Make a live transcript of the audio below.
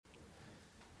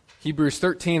Hebrews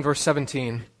 13, verse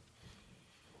 17.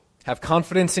 Have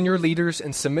confidence in your leaders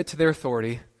and submit to their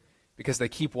authority, because they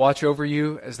keep watch over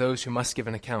you as those who must give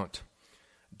an account.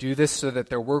 Do this so that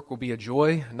their work will be a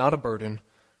joy, not a burden,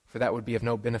 for that would be of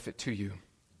no benefit to you.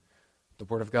 The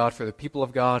word of God for the people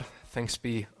of God. Thanks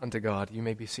be unto God. You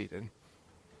may be seated.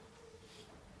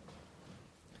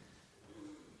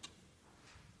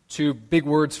 Two big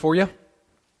words for you: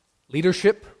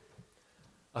 leadership,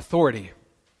 authority.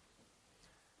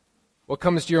 What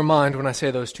comes to your mind when I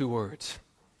say those two words?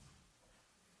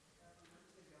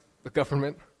 The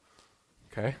government.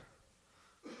 Okay.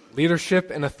 Leadership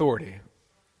and authority.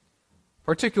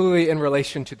 Particularly in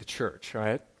relation to the church,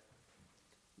 right?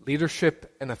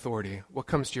 Leadership and authority. What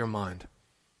comes to your mind?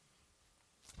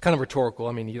 Kind of rhetorical.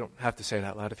 I mean, you don't have to say it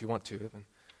out loud if you want to.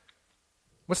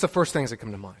 What's the first things that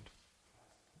come to mind?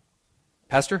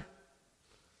 Pastor?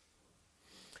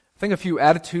 I think a few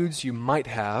attitudes you might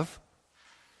have.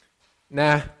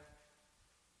 Nah,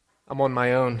 I'm on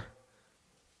my own.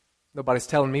 Nobody's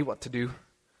telling me what to do.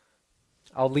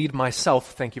 I'll lead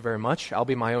myself, thank you very much. I'll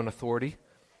be my own authority.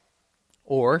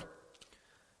 Or,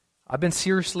 I've been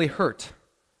seriously hurt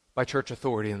by church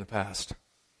authority in the past.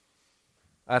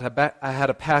 I had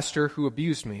a pastor who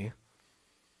abused me,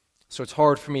 so it's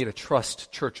hard for me to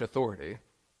trust church authority.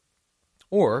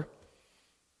 Or,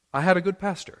 I had a good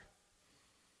pastor.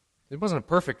 He wasn't a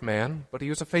perfect man, but he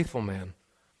was a faithful man.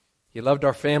 He loved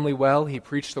our family well, he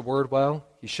preached the word well,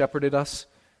 he shepherded us,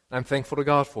 and I'm thankful to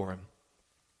God for him.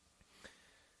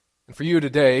 And for you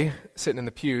today, sitting in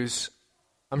the pews,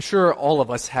 I'm sure all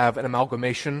of us have an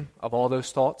amalgamation of all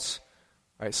those thoughts,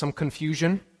 right? Some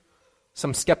confusion,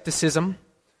 some skepticism,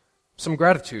 some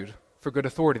gratitude for good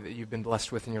authority that you've been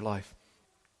blessed with in your life.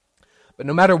 But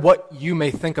no matter what you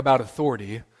may think about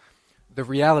authority, the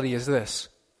reality is this: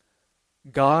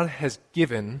 God has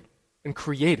given and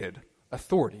created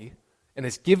authority and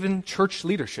has given church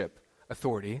leadership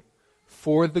authority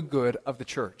for the good of the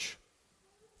church.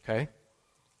 Okay?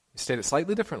 State it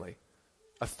slightly differently.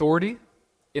 Authority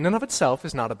in and of itself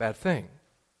is not a bad thing.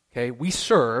 Okay? We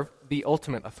serve the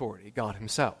ultimate authority, God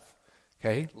himself.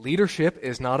 Okay? Leadership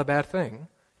is not a bad thing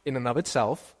in and of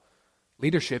itself.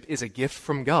 Leadership is a gift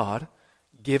from God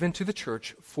given to the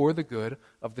church for the good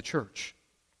of the church.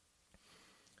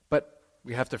 But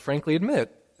we have to frankly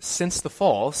admit, since the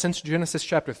fall, since Genesis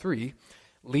chapter 3,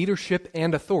 leadership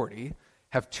and authority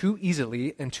have too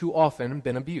easily and too often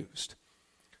been abused.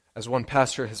 As one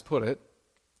pastor has put it,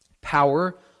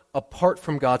 power apart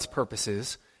from God's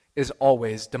purposes is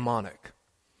always demonic.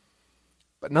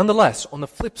 But nonetheless, on the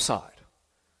flip side,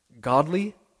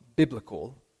 godly,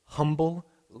 biblical, humble,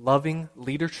 loving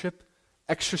leadership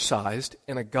exercised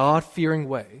in a God-fearing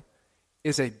way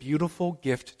is a beautiful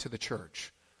gift to the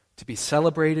church, to be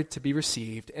celebrated, to be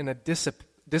received, and a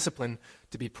discipline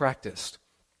to be practiced.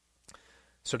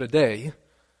 So today,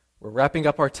 we're wrapping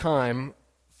up our time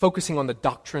focusing on the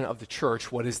doctrine of the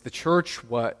church. What is the church?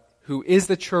 Who is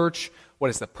the church?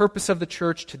 What is the purpose of the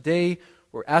church? Today,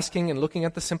 we're asking and looking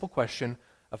at the simple question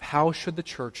of how should the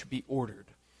church be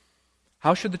ordered?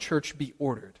 How should the church be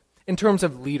ordered? In terms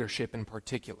of leadership in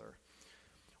particular.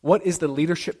 What is the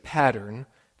leadership pattern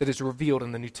that is revealed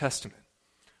in the New Testament?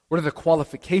 What are the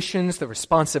qualifications, the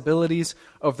responsibilities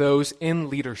of those in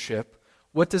leadership?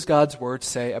 What does God's Word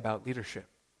say about leadership?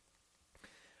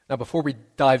 Now, before we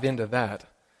dive into that,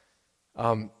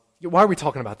 why are we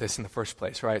talking about this in the first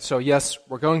place, right? So yes,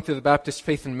 we're going through the Baptist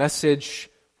Faith and Message.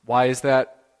 Why is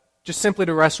that? Just simply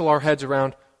to wrestle our heads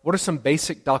around what are some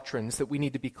basic doctrines that we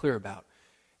need to be clear about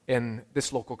in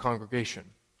this local congregation.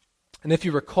 And if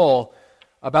you recall,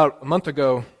 about a month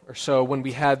ago or so when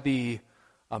we had the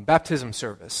baptism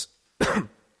service,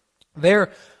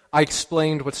 there I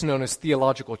explained what's known as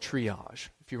theological triage,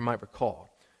 if you might recall.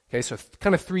 Okay, so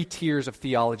kind of three tiers of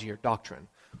theology or doctrine.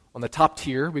 On the top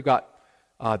tier, we've got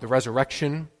the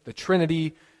resurrection, the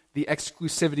Trinity, the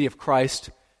exclusivity of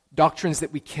Christ, doctrines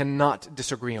that we cannot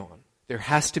disagree on. There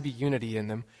has to be unity in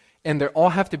them, and they all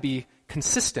have to be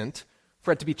consistent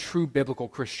for it to be true biblical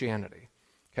Christianity.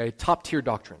 Okay, top tier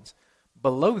doctrines.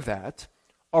 Below that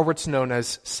are what's known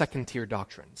as second-tier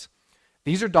doctrines.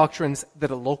 These are doctrines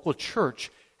that a local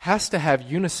church has to have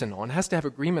unison on, has to have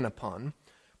agreement upon,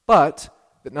 but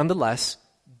that nonetheless,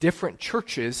 different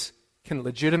churches can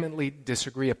legitimately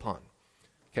disagree upon.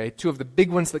 Okay, two of the big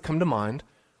ones that come to mind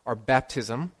are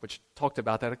baptism, which talked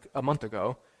about that a month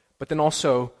ago, but then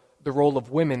also the role of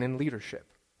women in leadership.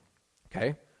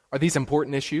 Okay, are these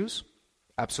important issues?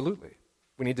 Absolutely.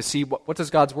 We need to see what does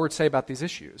God's Word say about these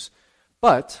issues.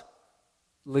 But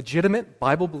legitimate,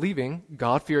 Bible-believing,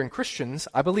 God-fearing Christians,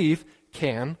 I believe,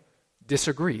 can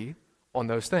disagree on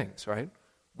those things, right?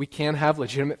 we can have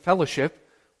legitimate fellowship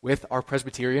with our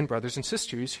Presbyterian brothers and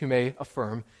sisters who may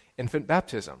affirm infant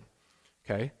baptism.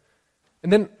 Okay?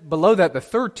 And then below that, the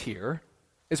third tier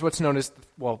is what's known as,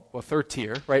 third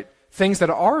tier, right? Things that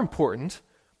are important,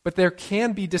 but there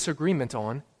can be disagreement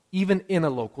on, even in a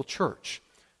local church.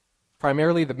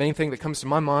 Primarily, the main thing that comes to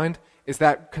my mind is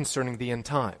that concerning the end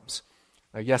times.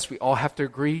 Now, yes, we all have to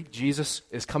agree Jesus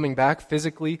is coming back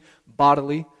physically,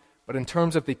 bodily, but in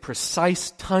terms of the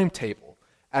precise timetable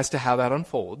as to how that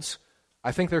unfolds,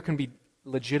 I think there can be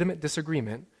legitimate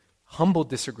disagreement, humble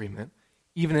disagreement,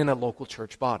 even in a local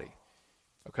church body.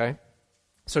 Okay?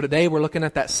 So today we're looking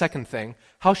at that second thing.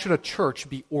 How should a church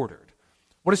be ordered?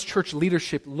 What does church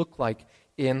leadership look like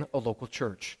in a local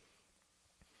church?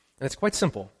 And it's quite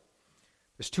simple.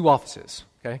 There's two offices,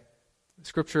 okay?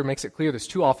 Scripture makes it clear there's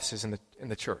two offices in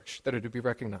the church that are to be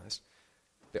recognized.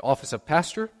 The office of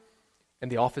pastor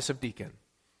and the office of deacon.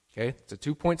 Okay? It's a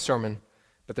 2-point sermon,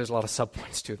 but there's a lot of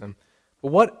subpoints to them.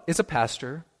 But what is a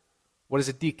pastor? What is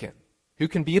a deacon? Who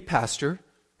can be a pastor?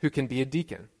 Who can be a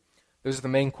deacon? Those are the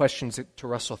main questions to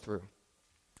wrestle through.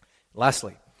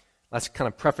 Lastly, last kind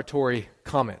of prefatory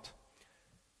comment.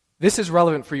 This is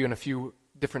relevant for you in a few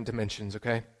different dimensions,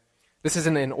 okay? This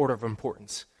isn't in order of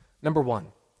importance. Number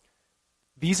one,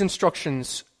 these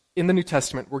instructions in the New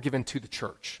Testament were given to the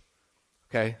church.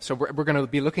 Okay, so we're going to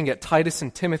be looking at Titus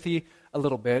and Timothy a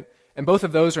little bit, and both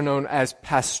of those are known as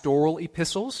pastoral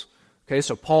epistles. Okay,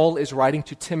 so Paul is writing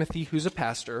to Timothy, who's a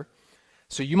pastor.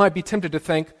 So you might be tempted to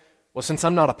think, well, since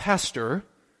I'm not a pastor,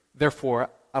 therefore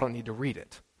I don't need to read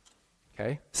it.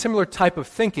 Okay, similar type of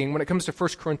thinking when it comes to 1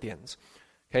 Corinthians.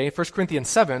 Okay, 1 Corinthians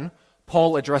 7,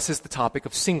 Paul addresses the topic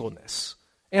of singleness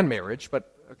and marriage,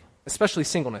 but especially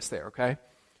singleness there, okay?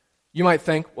 You might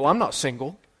think, well, I'm not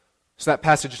single, so that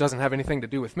passage doesn't have anything to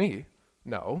do with me.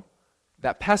 No,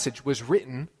 that passage was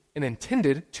written and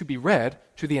intended to be read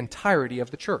to the entirety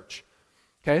of the church.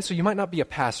 Okay, so you might not be a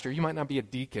pastor, you might not be a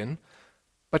deacon,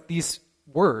 but these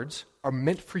words are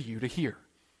meant for you to hear.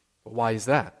 But why is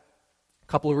that? A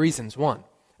couple of reasons. One,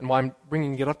 and why I'm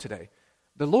bringing it up today.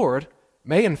 The Lord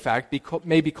may, in fact, be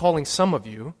calling some of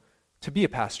you to be a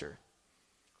pastor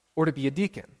or to be a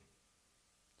deacon.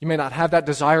 You may not have that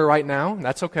desire right now, and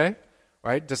that's okay,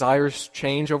 right? Desires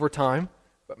change over time,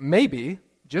 but maybe,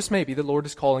 just maybe, the Lord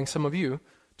is calling some of you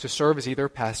to serve as either a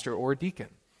pastor or a deacon.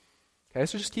 Okay,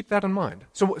 so just keep that in mind.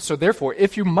 So therefore,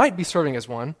 if you might be serving as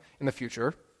one in the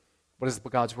future, what does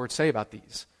God's Word say about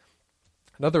these?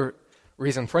 Another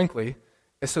reason, frankly,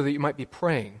 is so that you might be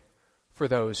praying for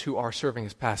those who are serving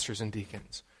as pastors and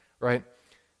deacons, right?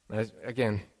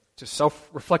 Again, just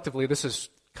self-reflectively, this is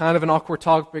kind of an awkward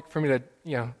topic for me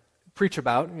to, preach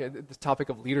about, the topic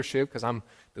of leadership, because I'm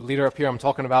the leader up here. I'm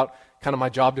talking about kind of my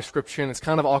job description. It's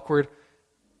kind of awkward.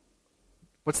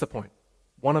 What's the point?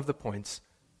 One of the points,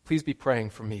 please be praying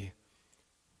for me.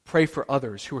 Pray for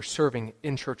others who are serving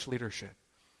in church leadership.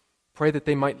 Pray that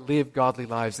they might live godly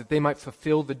lives, that they might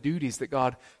fulfill the duties that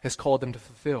God has called them to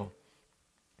fulfill.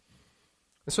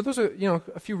 And so those are,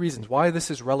 a few reasons why this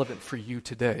is relevant for you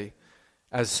today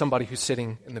as somebody who's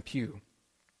sitting in the pew.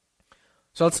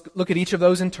 So let's look at each of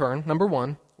those in turn. Number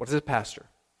one, what is a pastor?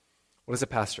 What is a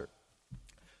pastor?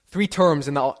 3 terms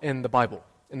in the Bible,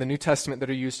 in the New Testament, that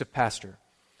are used of pastor.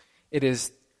 It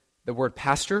is the word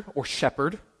pastor or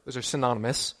shepherd. Those are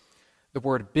synonymous. The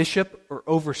word bishop or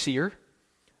overseer.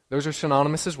 Those are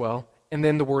synonymous as well. And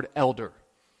then the word elder.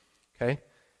 Okay?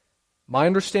 My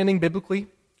understanding biblically,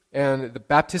 and the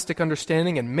Baptistic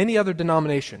understanding, and many other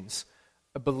denominations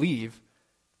believe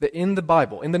that in the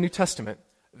Bible, in the New Testament,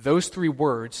 those 3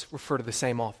 words refer to the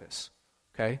same office.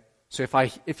 Okay? So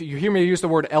if you hear me use the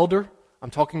word elder, I'm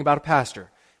talking about a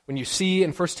pastor. When you see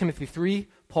in 1 Timothy 3,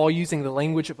 Paul using the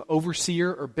language of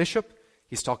overseer or bishop,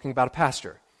 he's talking about a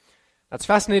pastor. Now, it's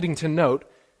fascinating to note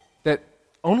that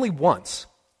only once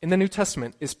in the New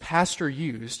Testament is pastor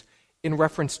used in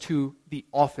reference to the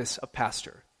office of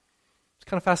pastor. It's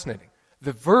kind of fascinating.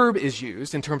 The verb is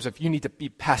used in terms of you need to be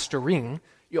pastoring,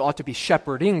 you ought to be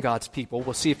shepherding God's people.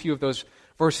 We'll see a few of those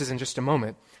verses in just a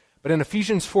moment. But in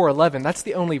Ephesians 4:11, that's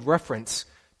the only reference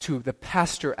to the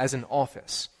pastor as an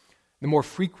office. The more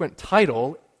frequent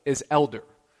title is elder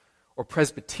or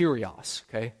presbyterios.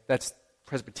 Okay, that's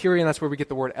Presbyterian. That's where we get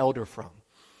the word elder from.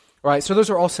 All right, so those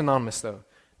are all synonymous, though,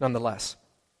 nonetheless.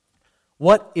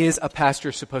 What is a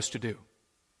pastor supposed to do?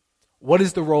 What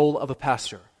is the role of a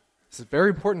pastor? This is a very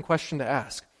important question to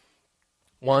ask.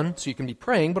 One, so you can be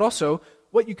praying, but also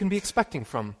what you can be expecting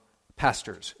from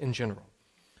pastors in general.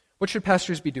 What should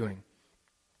pastors be doing?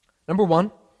 Number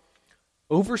one,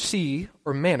 oversee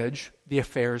or manage the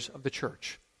affairs of the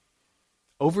church.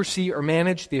 Oversee or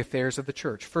manage the affairs of the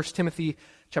church. 1 Timothy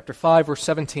chapter 5, verse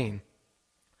 17.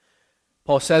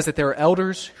 Paul says that there are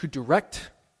elders who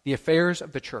direct the affairs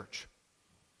of the church.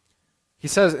 He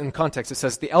says, in context, it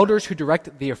says, the elders who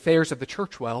direct the affairs of the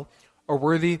church well are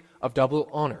worthy of double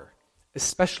honor,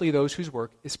 especially those whose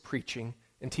work is preaching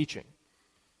and teaching.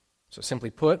 So simply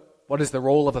put, what is the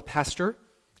role of a pastor?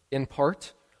 In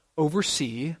part,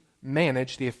 oversee,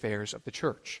 manage the affairs of the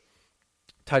church.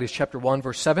 Titus chapter 1,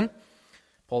 verse 7,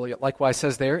 Paul likewise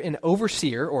says there, an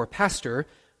overseer or a pastor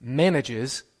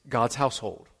manages God's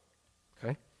household.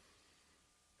 Okay?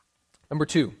 Number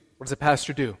 2, what does a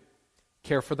pastor do?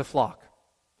 Care for the flock.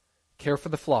 Care for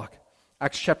the flock.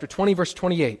 Acts chapter 20, verse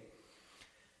 28.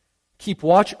 Keep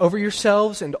watch over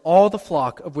yourselves and all the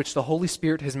flock of which the Holy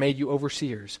Spirit has made you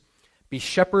overseers. Be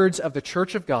shepherds of the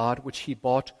church of God, which he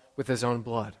bought with his own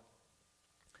blood.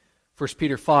 1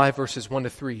 Peter 5, verses 1 to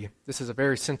 3. This is a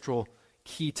very central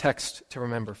key text to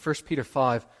remember. 1 Peter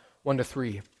 5, 1 to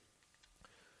 3.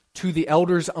 To the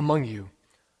elders among you,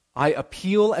 I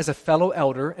appeal as a fellow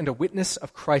elder and a witness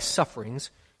of Christ's sufferings,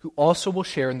 who also will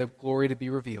share in the glory to be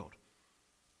revealed.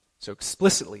 So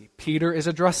explicitly, Peter is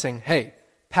addressing, hey,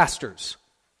 pastors,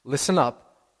 listen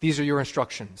up. These are your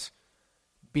instructions.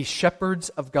 Be shepherds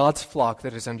of God's flock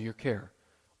that is under your care,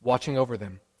 watching over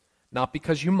them, not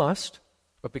because you must,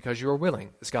 but because you are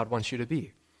willing, as God wants you to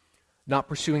be. Not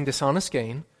pursuing dishonest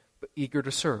gain, but eager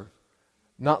to serve.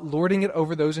 Not lording it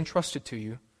over those entrusted to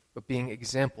you, but being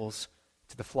examples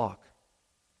to the flock.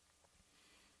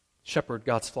 Shepherd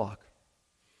God's flock.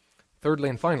 Thirdly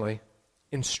and finally,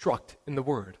 instruct in the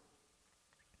word.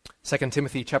 2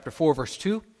 Timothy chapter 4, verse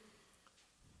 2,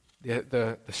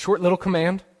 the short little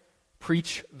command,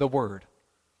 preach the word.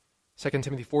 2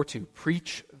 Timothy 4, 2,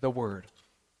 preach the word.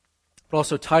 But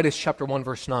also Titus chapter 1,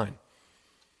 verse 9.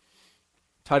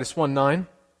 Titus 1, 9, what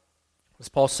does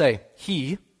Paul say?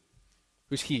 He,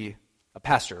 who's he? A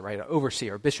pastor, right? An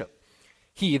overseer, a bishop.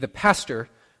 He, the pastor,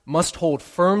 must hold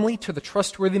firmly to the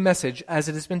trustworthy message as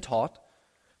it has been taught,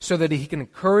 so that he can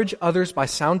encourage others by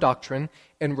sound doctrine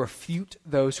and refute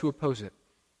those who oppose it.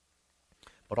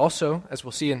 But also, as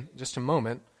we'll see in just a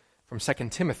moment, from 1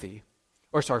 Timothy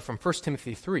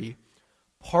 3,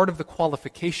 part of the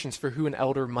qualifications for who an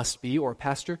elder must be or a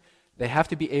pastor, they have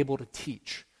to be able to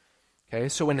teach. Okay,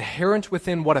 so inherent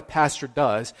within what a pastor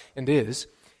does and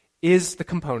is the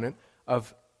component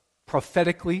of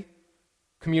prophetically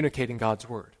communicating God's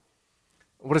word.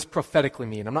 What does prophetically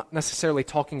mean? I'm not necessarily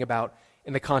talking about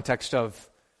in the context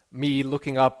of me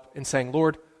looking up and saying,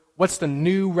 Lord, what's the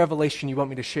new revelation you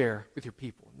want me to share with your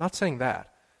people? I'm not saying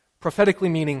that. Prophetically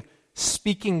meaning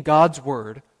speaking God's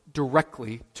word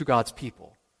directly to God's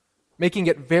people. Making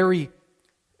it very,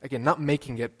 again, not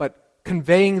making it, but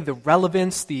conveying the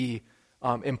relevance, the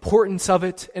importance of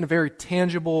it in a very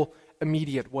tangible,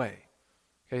 immediate way.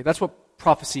 Okay, that's what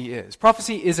prophecy is.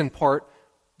 Prophecy is in part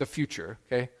the future,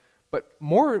 okay? But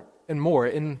more and more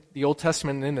in the Old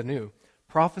Testament and in the New,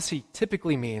 prophecy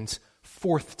typically means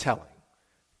forth-telling,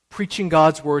 preaching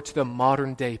God's word to the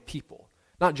modern-day people,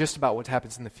 not just about what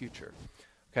happens in the future,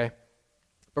 okay?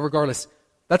 But regardless,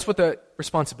 that's what the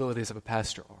responsibilities of a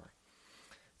pastor are.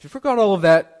 If you forgot all of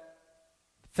that,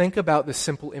 think about the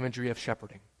simple imagery of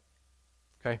shepherding,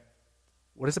 okay?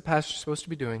 What is a pastor supposed to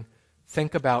be doing?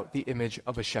 Think about the image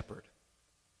of a shepherd.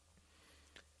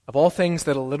 Of all things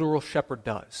that a literal shepherd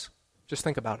does, just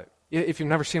think about it. If you've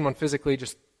never seen one physically,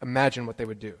 just imagine what they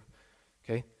would do.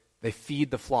 Okay? They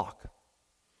feed the flock.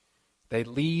 They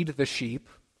lead the sheep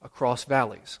across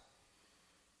valleys.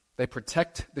 They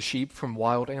protect the sheep from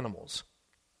wild animals.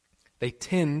 They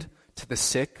tend to the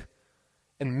sick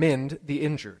and mend the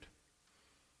injured.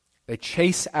 They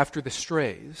chase after the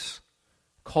strays,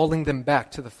 calling them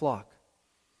back to the flock.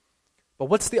 But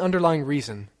what's the underlying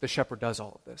reason the shepherd does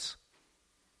all of this?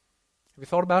 Have you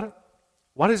thought about it?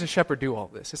 Why does a shepherd do all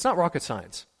this? It's not rocket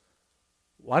science.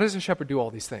 Why does a shepherd do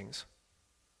all these things?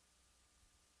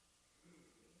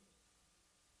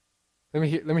 Let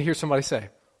me hear somebody say,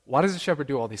 why does a shepherd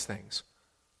do all these things?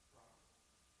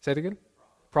 Say it again?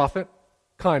 Prophet?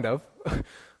 Kind of.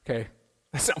 Okay,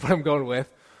 that's not what I'm going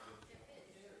with.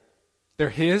 They're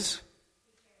his?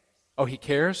 Oh, he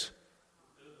cares?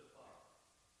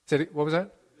 What was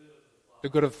that? The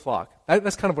good of the flock.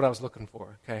 That's kind of what I was looking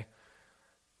for, okay?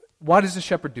 Why does the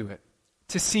shepherd do it?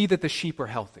 To see that the sheep are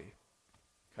healthy,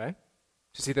 okay?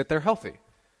 To see that they're healthy.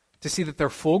 To see that they're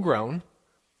full grown,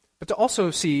 but to also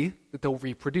see that they'll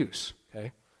reproduce,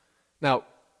 okay? Now,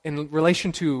 in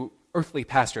relation to earthly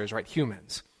pastors, right,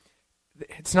 humans,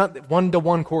 it's not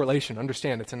one-to-one correlation.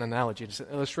 Understand, it's an analogy, it's an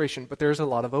illustration, but there's a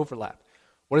lot of overlap.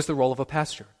 What is the role of a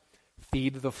pastor?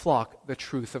 Feed the flock the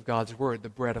truth of God's word, the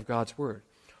bread of God's word.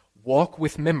 Walk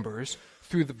with members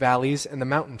through the valleys and the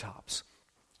mountaintops.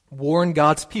 Warn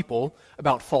God's people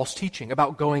about false teaching,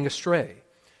 about going astray.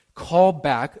 Call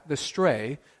back the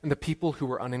stray and the people who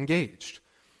are unengaged.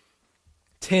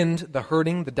 Tend the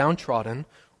hurting, the downtrodden,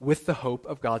 with the hope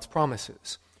of God's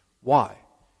promises. Why?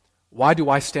 Why do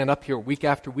I stand up here week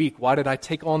after week? Why did I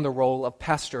take on the role of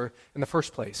pastor in the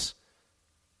first place?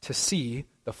 To see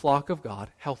the flock of God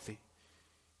healthy.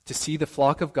 To see the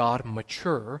flock of God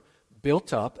mature,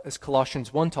 built up, as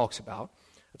Colossians 1 talks about.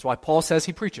 That's why Paul says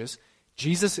he preaches,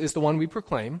 Jesus is the one we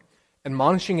proclaim,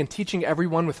 admonishing and teaching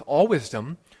everyone with all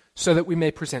wisdom, so that we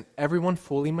may present everyone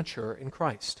fully mature in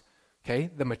Christ. Okay?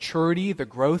 The maturity, the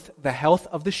growth, the health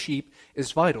of the sheep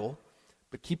is vital,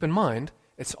 but keep in mind,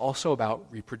 it's also about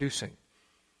reproducing.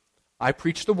 I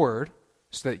preach the word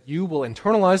so that you will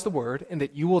internalize the word and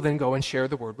that you will then go and share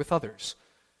the word with others.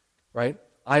 Right?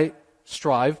 I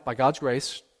strive, by God's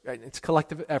grace, it's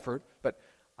collective effort, but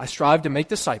I strive to make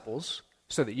disciples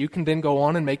so that you can then go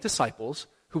on and make disciples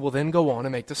who will then go on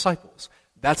and make disciples.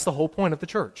 That's the whole point of the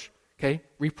church. Okay?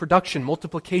 Reproduction,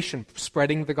 multiplication,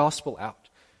 spreading the gospel out.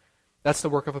 That's the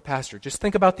work of a pastor. Just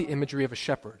think about the imagery of a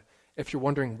shepherd if you're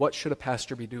wondering what should a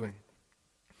pastor be doing.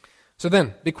 So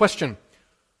then, big question.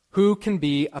 Who can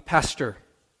be a pastor?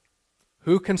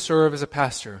 Who can serve as a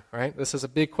pastor? Right? This is a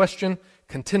big question,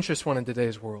 contentious one in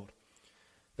today's world.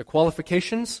 The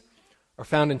qualifications are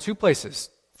found in two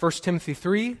places, 1 Timothy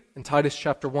 3 and Titus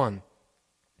chapter 1.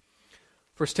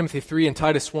 1 Timothy 3 and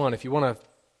Titus 1, if you want to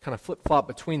kind of flip-flop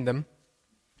between them.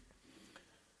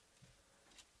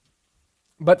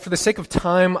 But for the sake of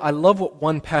time, I love what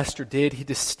one pastor did. He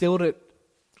distilled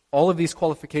all of these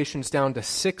qualifications down to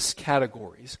 6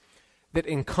 categories that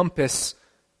encompass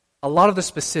a lot of the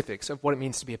specifics of what it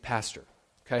means to be a pastor.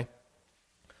 Okay?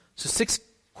 So 6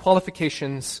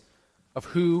 qualifications of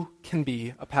who can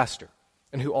be a pastor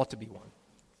and who ought to be one.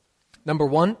 Number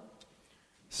 1,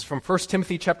 this is from 1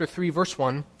 Timothy chapter 3, verse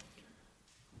 1.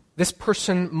 This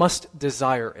person must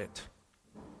desire it.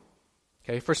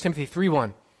 Okay, 1 Timothy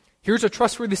 3:1. Here's a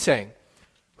trustworthy saying.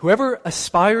 Whoever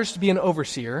aspires to be an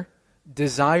overseer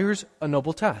desires a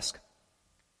noble task.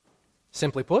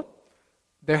 Simply put,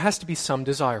 there has to be some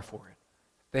desire for it.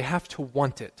 They have to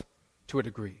want it to a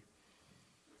degree.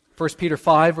 1 Peter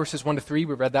 5, verses 1 to 3,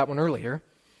 we read that one earlier.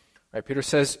 Right, Peter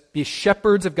says, be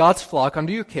shepherds of God's flock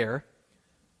under your care,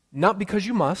 not because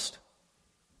you must,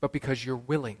 but because you're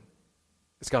willing,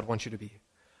 as God wants you to be.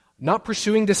 Not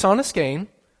pursuing dishonest gain,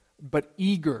 but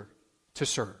eager to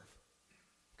serve.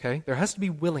 Okay? There has to be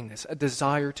willingness, a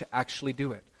desire to actually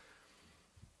do it.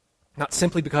 Not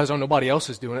simply because, nobody else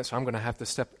is doing it, so I'm going to have to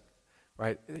step,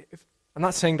 right? I'm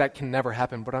not saying that can never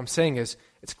happen. What I'm saying is,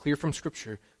 it's clear from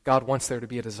Scripture, God wants there to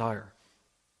be a desire.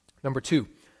 Number 2,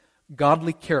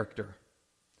 godly character.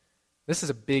 This is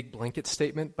a big blanket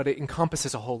statement, but it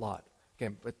encompasses a whole lot.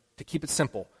 Again, but to keep it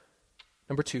simple,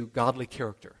 number 2, godly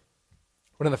character.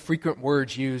 One of the frequent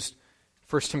words used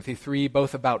 1 Timothy 3,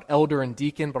 both about elder and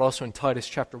deacon, but also in Titus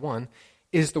chapter 1,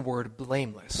 is the word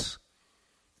blameless.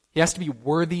 He has to be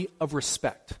worthy of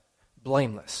respect,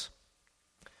 blameless.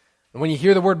 And when you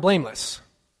hear the word blameless,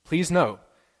 please know,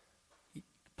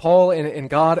 Paul and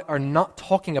God are not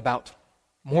talking about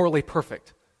morally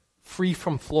perfect, free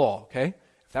from flaw, okay?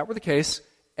 If that were the case,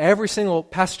 every single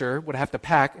pastor would have to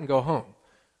pack and go home,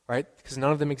 right? Because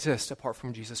none of them exist apart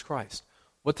from Jesus Christ.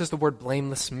 What does the word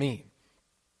blameless mean?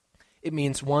 It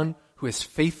means one who is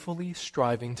faithfully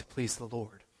striving to please the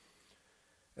Lord.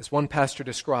 As one pastor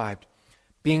described,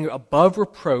 being above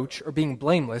reproach or being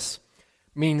blameless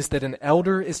means that an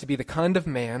elder is to be the kind of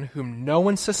man whom no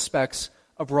one suspects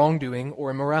of wrongdoing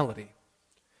or immorality.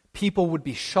 People would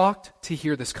be shocked to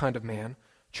hear this kind of man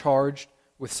charged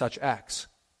with such acts.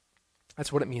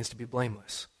 That's what it means to be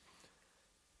blameless.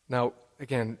 Now,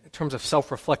 again, in terms of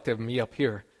self-reflective, me up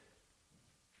here,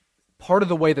 part of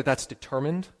the way that that's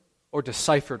determined, or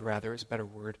deciphered rather is a better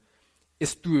word,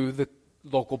 is through the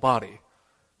local body.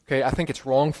 Okay, I think it's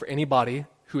wrong for anybody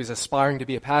who is aspiring to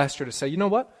be a pastor to say, you know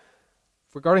what?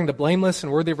 Regarding the blameless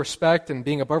and worthy of respect and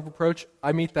being above reproach,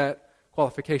 I meet that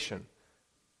qualification.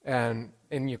 And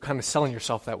you're kind of selling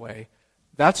yourself that way.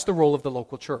 That's the role of the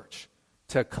local church,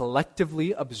 to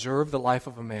collectively observe the life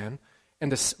of a man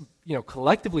and to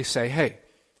collectively say, hey,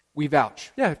 we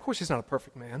vouch. Yeah, of course he's not a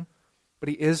perfect man, but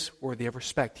he is worthy of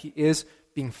respect. He is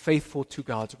being faithful to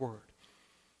God's word.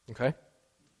 Okay?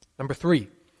 Number 3,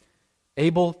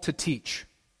 able to teach.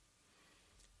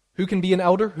 Who can be an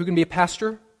elder? Who can be a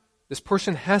pastor? This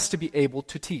person has to be able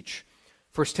to teach.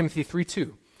 1 Timothy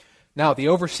 3:2. Now, the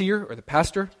overseer or the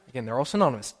pastor, again, they're all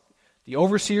synonymous. The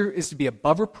overseer is to be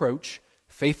above reproach,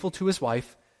 faithful to his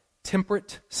wife,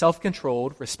 temperate,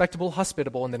 self-controlled, respectable,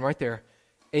 hospitable, and then right there,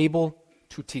 able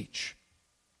to teach.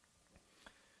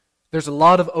 There's a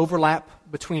lot of overlap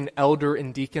between elder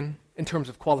and deacon in terms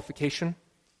of qualification,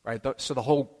 right? So the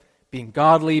whole being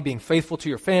godly, being faithful to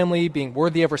your family, being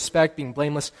worthy of respect, being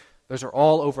blameless, those are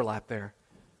all overlap there.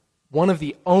 One of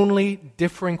the only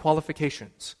differing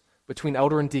qualifications between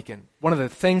elder and deacon, one of the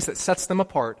things that sets them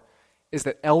apart, is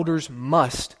that elders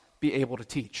must be able to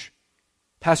teach.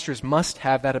 Pastors must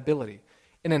have that ability.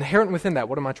 And inherent within that,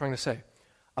 what am I trying to say?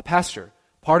 A pastor,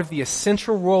 part of the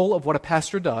essential role of what a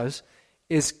pastor does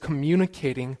is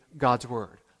communicating God's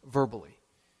word verbally.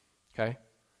 Okay?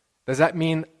 Does that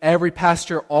mean every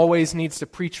pastor always needs to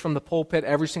preach from the pulpit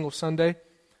every single Sunday?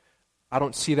 I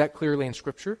don't see that clearly in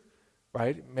Scripture,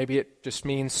 right? Maybe it just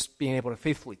means being able to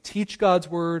faithfully teach God's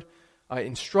word,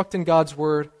 instruct in God's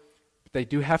word, but they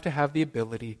do have to have the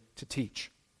ability to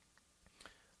teach.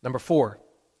 Number 4,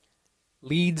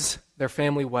 leads their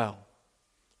family well.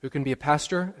 Who can be a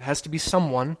pastor? It has to be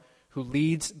someone who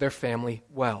leads their family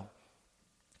well.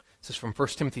 This is from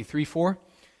 1 Timothy 3:4.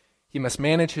 He must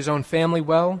manage his own family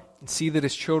well and see that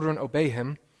his children obey him,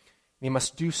 and he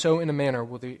must do so in a manner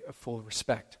worthy of full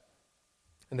respect.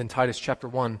 And then Titus chapter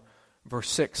 1, verse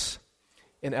 6.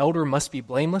 An elder must be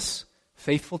blameless,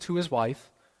 faithful to his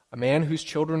wife, a man whose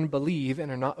children believe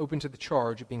and are not open to the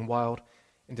charge of being wild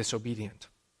and disobedient.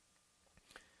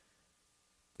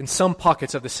 In some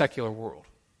pockets of the secular world,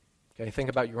 okay, think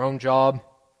about your own job,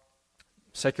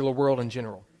 secular world in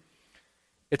general,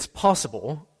 it's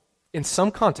possible in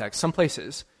some contexts, some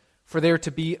places, for there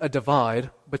to be a divide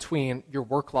between your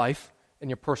work life and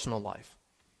your personal life.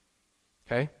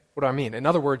 Okay? What do I mean? In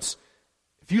other words,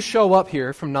 if you show up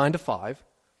here from 9 to 5,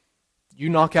 you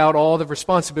knock out all the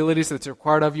responsibilities that's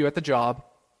required of you at the job,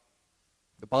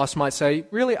 the boss might say,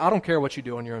 really, I don't care what you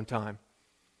do on your own time.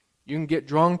 You can get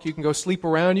drunk, you can go sleep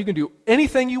around, you can do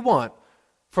anything you want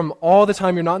from all the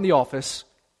time you're not in the office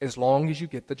as long as you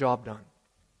get the job done.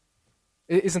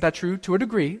 Isn't that true? To a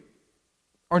degree.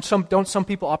 Don't some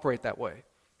people operate that way?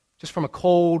 Just from a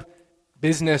cold,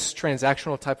 business,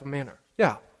 transactional type of manner.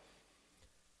 Yeah.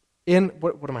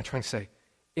 What am I trying to say?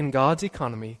 In God's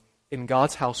economy, in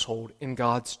God's household, in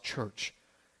God's church,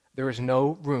 there is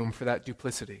no room for that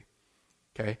duplicity.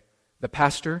 Okay? The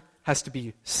pastor has to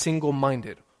be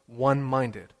single-minded,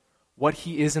 one-minded. What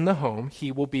he is in the home,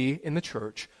 he will be in the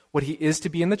church. What he is to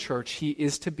be in the church, he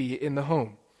is to be in the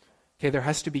home. Okay, there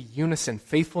has to be unison,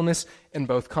 faithfulness in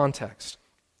both contexts.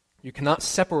 You cannot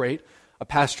separate a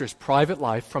pastor's private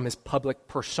life from his public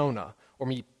persona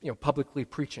or publicly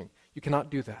preaching. You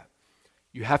cannot do that.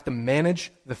 You have to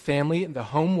manage the family and the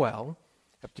home well.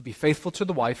 You have to be faithful to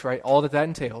the wife, right? All that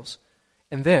entails.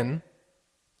 And then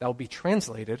that will be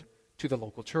translated to the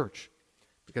local church.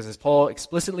 Because as Paul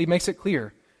explicitly makes it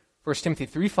clear, 1 Timothy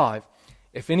 3:5,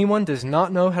 if anyone does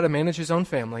not know how to manage his own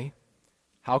family,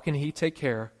 how can he take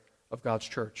care of God's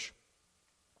church?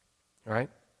 All right?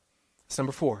 That's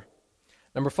number 4.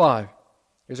 Number 5.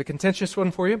 Here's a contentious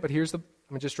one for you, but I'm going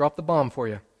to just drop the bomb for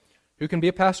you. Who can be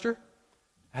a pastor?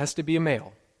 It has to be a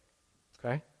male.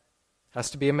 Okay? It has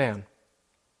to be a man.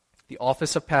 The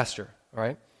office of pastor, all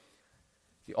right?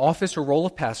 The office or role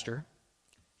of pastor,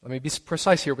 let me be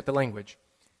precise here with the language.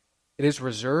 It is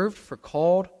reserved for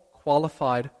called,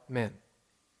 qualified men.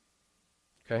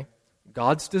 Okay?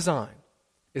 God's design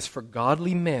is for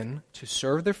godly men to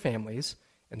serve their families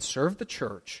and serve the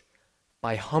church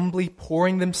by humbly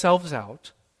pouring themselves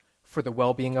out for the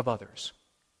well-being of others.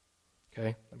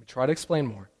 Okay? Let me try to explain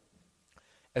more.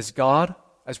 As God,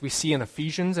 as we see in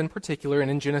Ephesians in particular and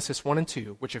in Genesis 1 and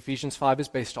 2, which Ephesians 5 is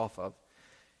based off of,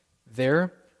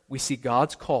 there we see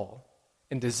God's call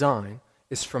and design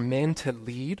is for men to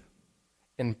lead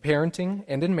in parenting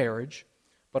and in marriage,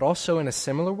 but also in a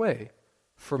similar way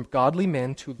for godly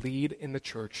men to lead in the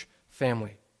church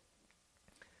family.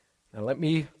 Now let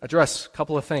me address a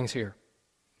couple of things here.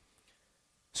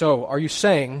 So, are you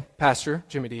saying, Pastor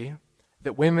Jimmy D.,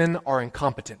 that women are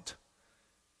incompetent?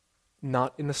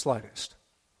 Not in the slightest.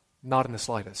 Not in the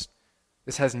slightest.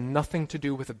 This has nothing to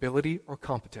do with ability or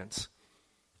competence.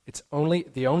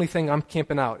 The only thing I'm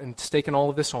camping out and staking all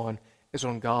of this on is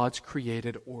on God's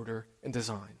created order and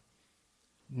design.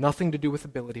 Nothing to do with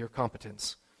ability or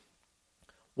competence.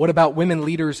 What about women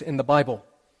leaders in the Bible?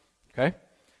 Okay?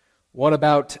 What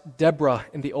about Deborah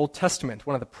in the Old Testament,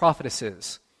 one of the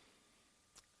prophetesses?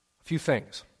 A few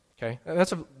things. Okay?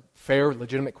 That's a fair,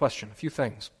 legitimate question. A few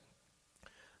things.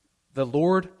 The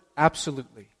Lord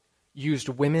absolutely used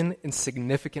women in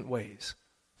significant ways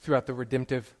throughout the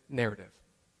redemptive narrative.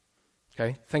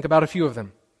 Okay? Think about a few of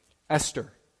them.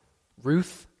 Esther,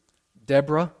 Ruth,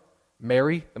 Deborah,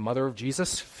 Mary, the mother of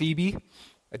Jesus, Phoebe,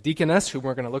 a deaconess who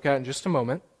we're going to look at in just a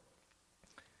moment.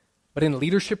 But in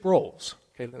leadership roles,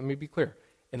 Okay, let me be clear.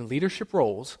 In leadership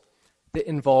roles that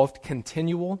involved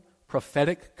continual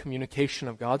prophetic communication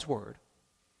of God's word,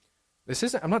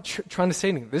 I'm not trying to say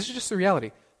anything. This is just the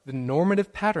reality. The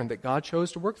normative pattern that God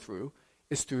chose to work through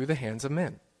is through the hands of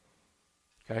men.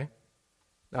 Okay?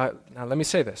 Now let me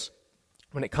say this.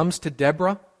 When it comes to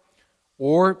Deborah,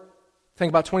 or think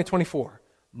about 2024,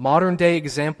 modern day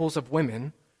examples of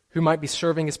women who might be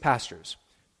serving as pastors.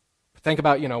 Think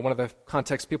about, one of the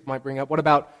contexts people might bring up. What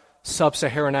about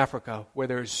sub-Saharan Africa, where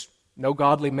there's no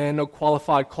godly men, no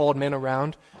qualified called men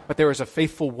around, but there is a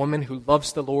faithful woman who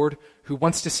loves the Lord, who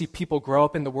wants to see people grow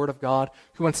up in the Word of God,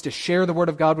 who wants to share the Word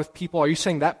of God with people? Are you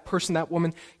saying that person, that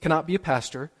woman, cannot be a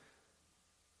pastor?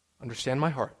 Understand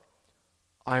my heart.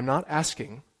 I'm not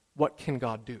asking, what can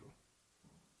God do?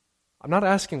 I'm not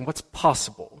asking what's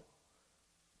possible,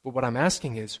 but what I'm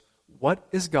asking is, what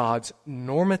is God's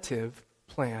normative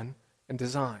plan and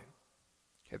design?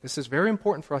 Okay, this is very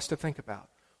important for us to think about.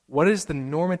 What is the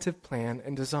normative plan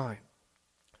and design?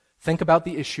 Think about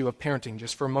the issue of parenting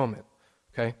just for a moment,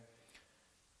 okay?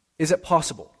 Is it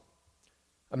possible?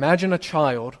 Imagine a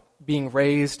child being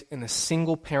raised in a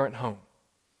single-parent home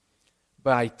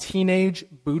by a teenage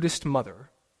Buddhist mother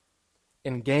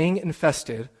in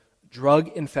gang-infested,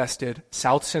 drug-infested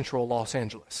South Central Los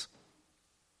Angeles.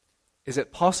 Is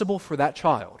it possible for that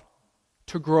child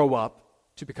to grow up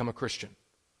to become a Christian?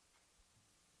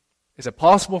 Is it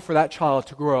possible for that child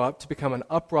to grow up to become an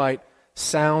upright,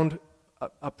 sound,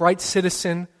 upright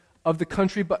citizen of the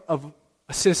country, but of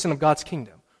a citizen of God's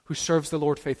kingdom who serves the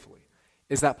Lord faithfully?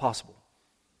 Is that possible?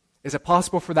 Is it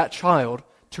possible for that child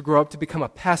to grow up to become a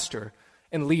pastor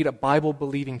and lead a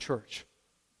Bible-believing church?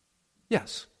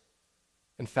 Yes.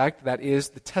 In fact, that is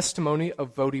the testimony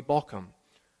of Vodi Balcom,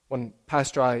 one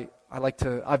pastor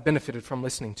I've benefited from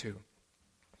listening to.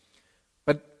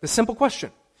 But the simple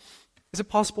question, is it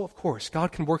possible? Of course,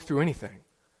 God can work through anything.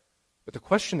 But the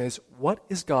question is, what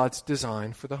is God's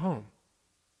design for the home?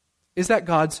 Is that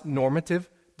God's normative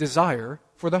desire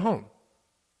for the home?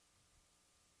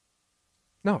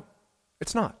 No,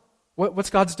 it's not. What's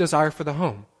God's desire for the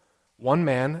home? One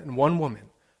man and one woman,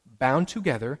 bound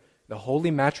together, the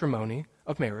holy matrimony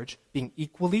of marriage, being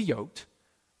equally yoked,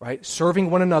 right?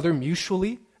 Serving one another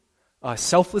mutually,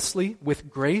 selflessly, with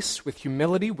grace, with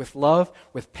humility, with love,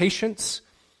 with patience,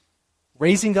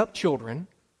 raising up children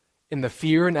in the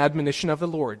fear and admonition of the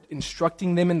Lord,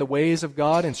 instructing them in the ways of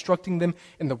God, instructing them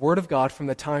in the Word of God from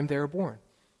the time they are born.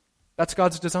 That's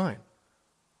God's design.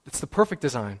 It's the perfect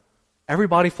design.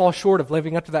 Everybody falls short of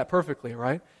living up to that perfectly,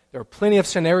 right? There are plenty of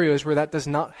scenarios where that does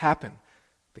not happen.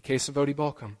 The case of Vodi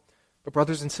Balcom. But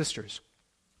brothers and sisters,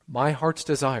 my heart's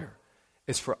desire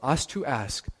is for us to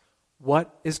ask,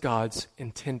 what is God's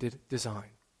intended design?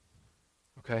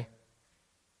 Okay?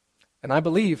 And I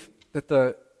believe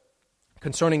that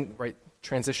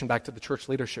transition back to the church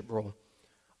leadership role,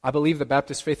 I believe the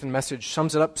Baptist Faith and Message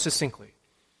sums it up succinctly.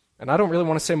 And I don't really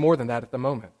want to say more than that at the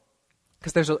moment.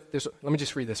 Because let me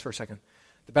just read this for a second.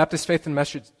 The Baptist Faith and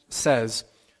Message says,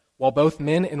 while both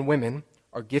men and women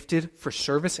are gifted for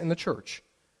service in the church,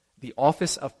 the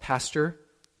office of pastor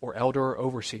or elder or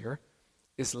overseer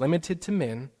is limited to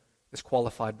men as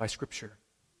qualified by Scripture.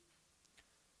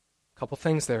 A couple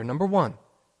things there. Number one,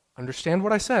 understand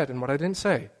what I said and what I didn't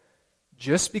say.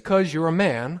 Just because you're a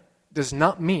man does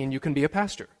not mean you can be a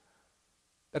pastor.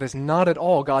 That is not at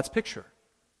all God's picture.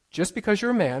 Just because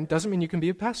you're a man doesn't mean you can be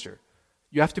a pastor.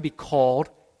 You have to be called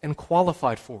and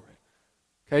qualified for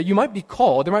it. Okay? You might be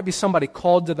called, there might be somebody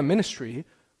called to the ministry,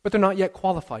 but they're not yet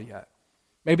qualified yet.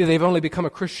 Maybe they've only become a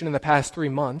Christian in the past 3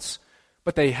 months,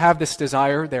 but they have this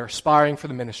desire, they're aspiring for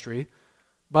the ministry,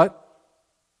 but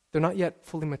they're not yet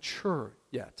fully mature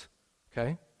yet.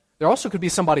 Okay? There also could be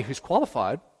somebody who's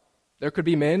qualified. There could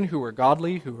be men who are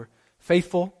godly, who are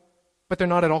faithful, but they're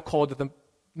not at all called to the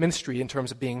ministry in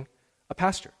terms of being a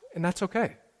pastor. And that's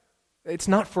okay. It's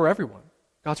not for everyone.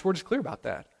 God's word is clear about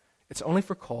that. It's only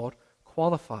for called,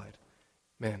 qualified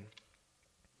men.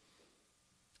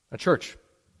 Now, church,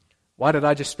 why did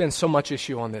I just spend so much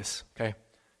issue on this? Okay,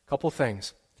 a couple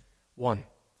things. One,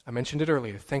 I mentioned it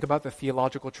earlier. Think about the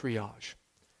theological triage.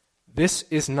 This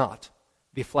is not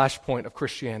the flashpoint of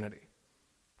Christianity.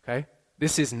 Okay?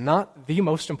 This is not the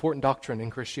most important doctrine in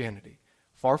Christianity.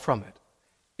 Far from it.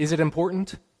 Is it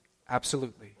important?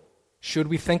 Absolutely. Should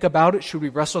we think about it? Should we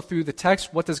wrestle through the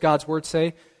text? What does God's word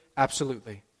say?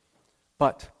 Absolutely.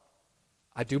 But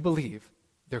I do believe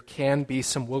there can be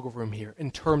some wiggle room here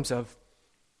in terms of,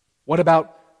 what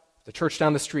about the church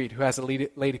down the street who has a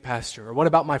lady pastor? Or what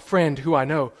about my friend who I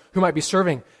know who might be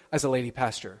serving as a lady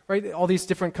pastor? Right? All these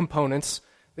different components.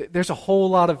 There's a whole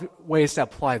lot of ways to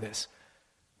apply this.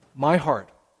 My heart,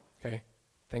 okay,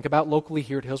 think about locally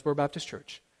here at Hillsborough Baptist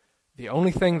Church. The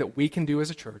only thing that we can do as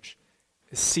a church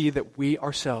is see that we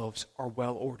ourselves are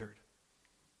well ordered.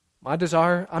 My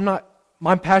desire,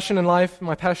 my passion in life,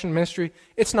 my passion in ministry,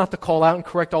 it's not to call out and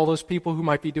correct all those people who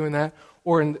might be doing that,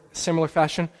 or in similar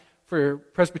fashion for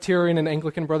Presbyterian and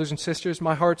Anglican brothers and sisters.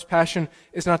 My heart's passion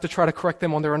is not to try to correct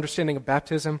them on their understanding of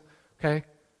baptism, okay?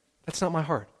 That's not my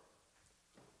heart.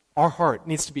 Our heart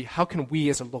needs to be, how can we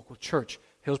as a local church,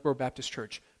 Hillsborough Baptist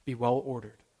Church, be well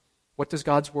ordered? What does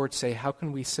God's Word say? How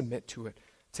can we submit to it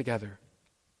together?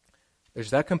 There's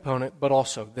that component, but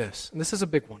also this, and this is a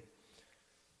big one.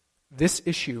 This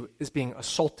issue is being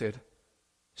assaulted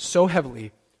so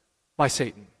heavily by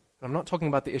Satan. I'm not talking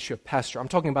about the issue of pastor. I'm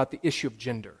talking about the issue of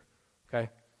gender, okay?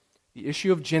 The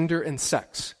issue of gender and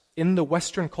sex in the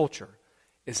Western culture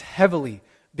is heavily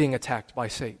being attacked by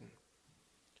Satan.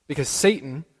 Because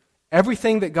Satan,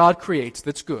 everything that God creates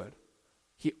that's good,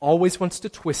 he always wants to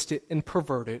twist it and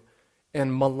pervert it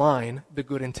and malign the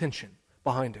good intention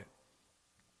behind it.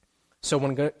 So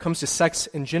when it comes to sex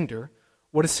and gender,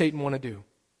 what does Satan want to do?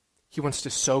 He wants to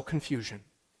sow confusion.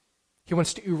 He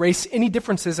wants to erase any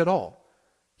differences at all.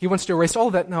 He wants to erase all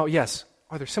of that. Now, yes,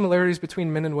 are there similarities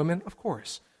between men and women? Of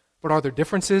course. But are there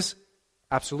differences?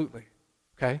 Absolutely.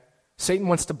 Okay? Satan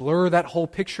wants to blur that whole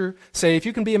picture. Say, if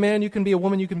you can be a man, you can be a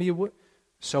woman, you can be a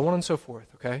so on and so forth,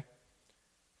 okay?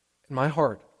 In my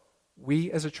heart,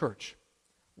 we as a church,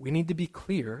 we need to be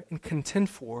clear and contend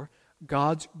for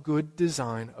God's good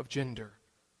design of gender,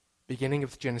 beginning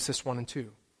with Genesis 1 and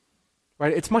 2.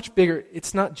 Right? It's much bigger.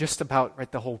 It's not just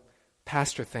about the whole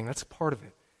pastor thing. That's part of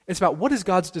it. It's about what is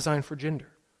God's design for gender?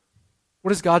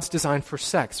 What is God's design for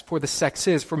sex? For the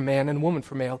sexes, for man and woman,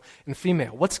 for male and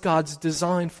female. What's God's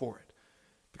design for it?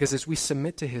 Because as we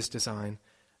submit to His design,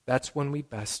 that's when we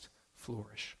best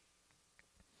flourish.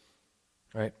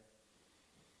 Right?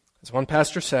 As one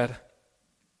pastor said,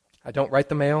 I don't write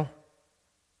the mail,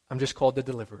 I'm just called to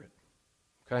deliver it.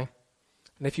 Okay?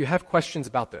 And if you have questions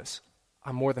about this,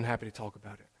 I'm more than happy to talk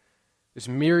about it. There's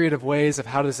a myriad of ways of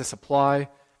how does this apply,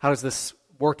 how does this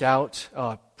work out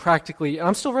practically, and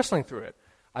I'm still wrestling through it.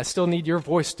 I still need your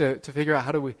voice to figure out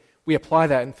how do we apply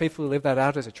that and faithfully live that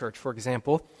out as a church. For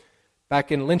example,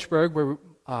 back in Lynchburg, where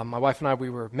my wife and I, we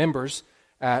were members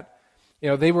at,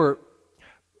 they were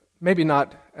maybe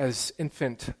not as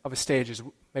infant of a stage as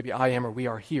maybe I am or we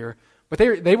are here, but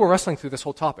they were wrestling through this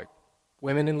whole topic,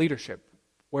 women in leadership.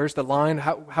 Where's the line?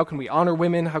 How can we honor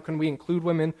women? How can we include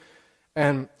women?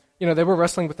 And, they were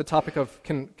wrestling with the topic of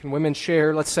can women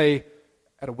share, let's say,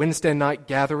 at a Wednesday night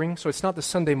gathering. So it's not the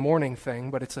Sunday morning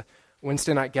thing, but it's a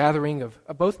Wednesday night gathering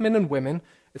of both men and women.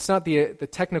 It's not the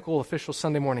technical official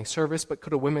Sunday morning service, but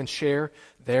could a woman share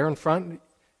there in front?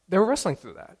 They were wrestling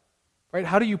through that, right?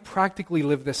 How do you practically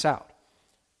live this out?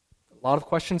 A lot of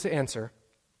questions to answer.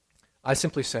 I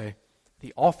simply say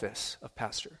the office of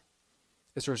pastor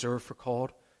is reserved for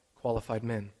called, qualified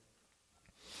men.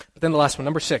 But then the last one,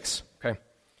 number 6, okay?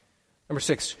 Number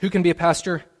 6, who can be a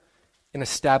pastor? An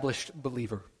established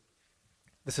believer.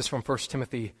 This is from 1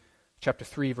 Timothy chapter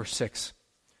 3, verse 6.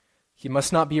 He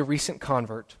must not be a recent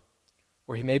convert,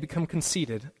 or he may become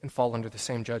conceited and fall under the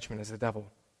same judgment as the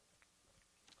devil.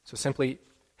 So simply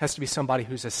has to be somebody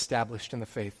who's established in the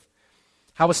faith.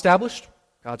 How established?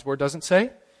 God's word doesn't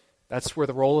say. That's where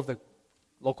the role of the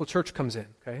local church comes in,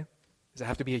 okay? Does it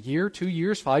have to be a year, 2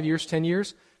 years, 5 years, 10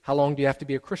 years? How long do you have to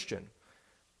be a Christian?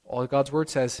 All God's word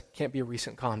says can't be a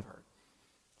recent convert.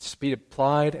 It's to be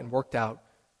applied and worked out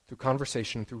through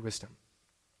conversation, through wisdom.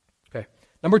 Okay.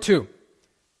 Number 2,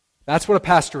 that's what a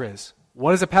pastor is.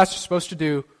 What is a pastor supposed to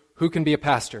do? Who can be a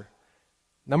pastor?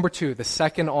 Number 2, the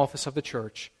second office of the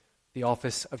church, the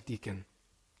office of deacon.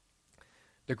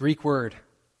 The Greek word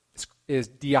is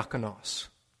diakonos.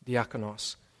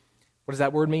 Diakonos. What does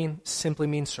that word mean? Simply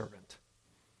means servant.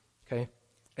 Okay?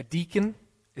 A deacon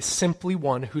is simply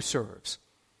one who serves.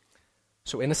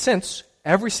 So in a sense,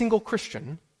 every single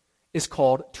Christian is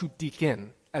called to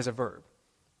deacon as a verb.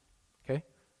 Okay?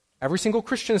 Every single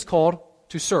Christian is called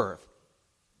to serve.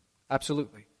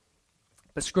 Absolutely.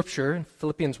 But Scripture in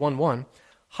Philippians 1:1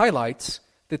 highlights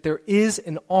that there is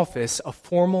an office, a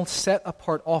formal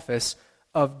set-apart office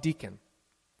of deacon.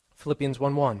 Philippians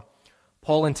 1:1.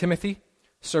 Paul and Timothy,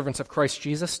 servants of Christ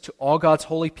Jesus, to all God's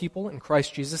holy people in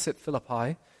Christ Jesus at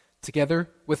Philippi, together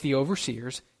with the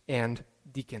overseers and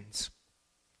deacons.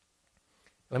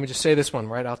 Let me just say this one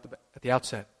right at the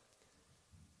outset.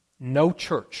 No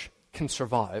church can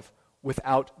survive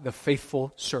without the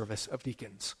faithful service of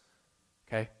deacons.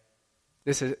 Okay?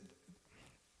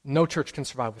 No church can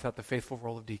survive without the faithful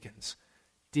role of deacons.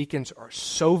 Deacons are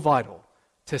so vital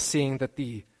to seeing that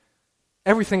the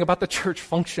everything about the church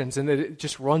functions and that it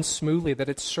just runs smoothly, that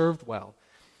it's served well.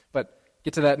 But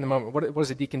get to that in a moment. What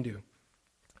does a deacon do?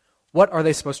 What are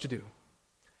they supposed to do?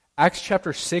 Acts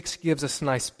chapter 6 gives us a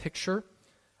nice picture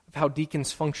of how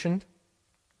deacons functioned.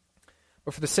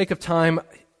 But for the sake of time,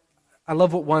 I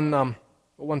love what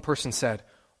one person said.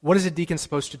 What is a deacon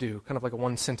supposed to do? Kind of like a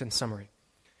one-sentence summary.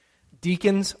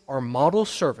 Deacons are model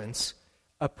servants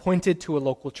appointed to a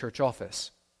local church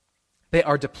office. They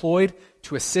are deployed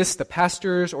to assist the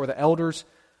pastors or the elders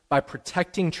by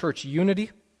protecting church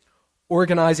unity,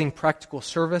 organizing practical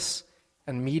service,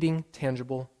 and meeting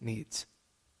tangible needs.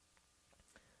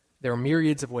 There are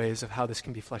myriads of ways of how this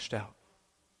can be fleshed out.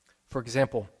 For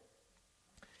example,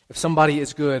 if somebody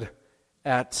is good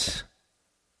at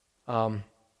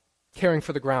caring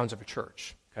for the grounds of a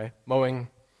church, okay, mowing,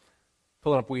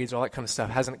 pulling up weeds, all that kind of stuff,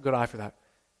 has a good eye for that,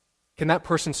 can that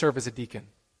person serve as a deacon?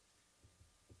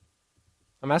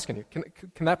 I'm asking you,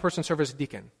 can that person serve as a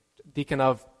deacon? Deacon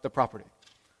of the property.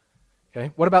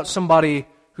 Okay. What about somebody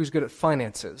who's good at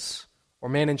finances or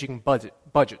managing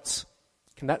budgets?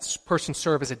 Can that person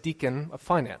serve as a deacon of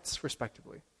finance,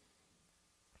 respectively?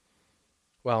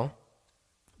 Well,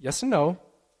 yes and no.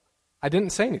 I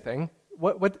didn't say anything.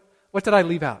 What did I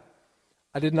leave out?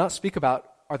 I did not speak about,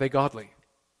 are they godly?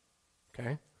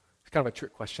 Okay? It's kind of a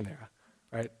trick question there,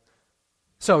 right?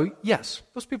 So, yes,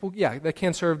 those people, yeah, they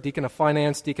can serve deacon of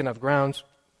finance, deacon of grounds,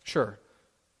 sure.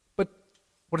 But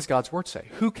what does God's word say?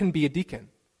 Who can be a deacon?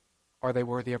 Are they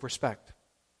worthy of respect?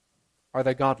 Are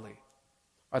they godly?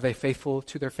 Are they faithful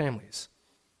to their families?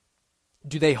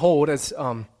 Do they hold, as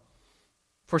 1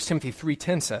 Timothy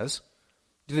 3:10 says,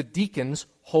 do the deacons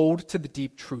hold to the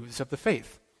deep truths of the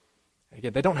faith?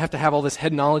 Again, they don't have to have all this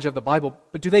head knowledge of the Bible,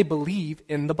 but do they believe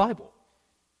in the Bible?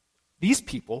 These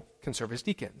people can serve as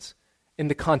deacons in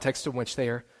the context in which they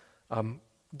are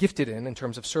gifted in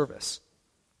terms of service.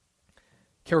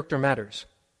 Character matters.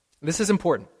 This is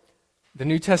important. The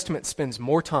New Testament spends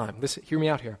more time, hear me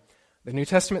out here, the New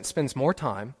Testament spends more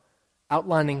time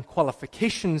outlining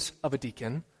qualifications of a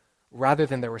deacon rather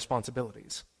than their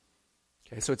responsibilities.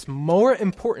 Okay, so it's more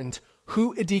important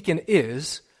who a deacon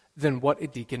is than what a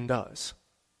deacon does.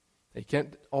 You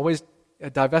can't always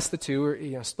divest the two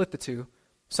or split the two.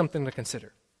 Something to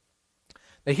consider.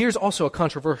 Now here's also a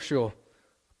controversial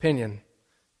opinion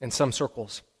in some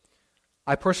circles.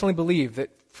 I personally believe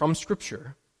that from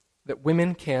Scripture that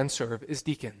women can serve as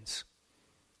deacons.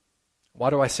 Why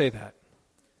do I say that?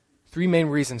 3 main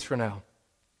reasons for now.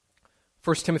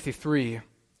 1 Timothy 3,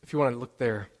 if you want to look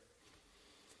there.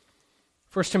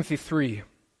 1 Timothy 3.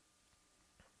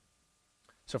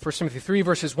 So 1 Timothy 3,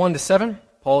 verses 1 to 7,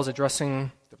 Paul is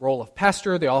addressing the role of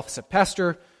pastor, the office of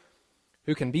pastor,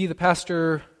 who can be the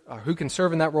pastor, who can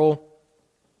serve in that role.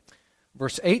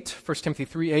 Verse 8, 1 Timothy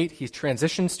 3:8, he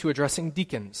transitions to addressing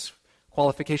deacons,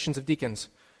 qualifications of deacons.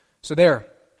 So there,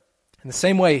 in the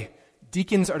same way,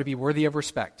 deacons are to be worthy of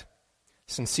respect.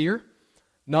 Sincere,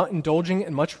 not indulging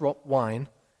in much wine,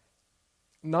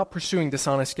 not pursuing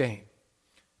dishonest gain.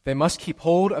 They must keep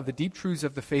hold of the deep truths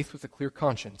of the faith with a clear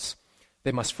conscience.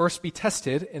 They must first be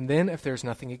tested, and then, if there's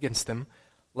nothing against them,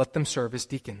 let them serve as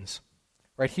deacons.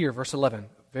 Right here, verse 11,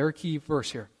 very key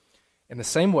verse here. In the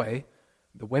same way,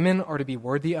 the women are to be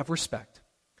worthy of respect,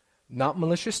 not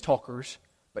malicious talkers,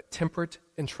 but temperate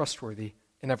and trustworthy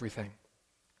in everything.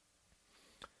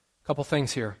 A couple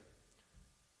things here.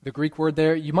 The Greek word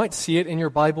there, you might see it in your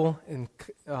Bible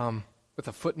with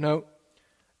a footnote.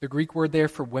 The Greek word there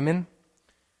for women,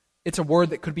 it's a word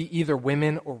that could be either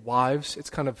women or wives.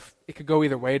 It could go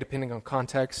either way depending on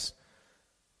context.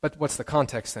 But what's the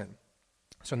context then?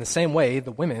 So in the same way,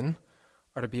 the women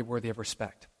are to be worthy of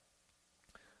respect.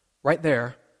 Right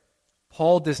there,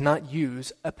 Paul does not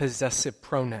use a possessive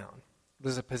pronoun. What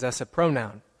is a possessive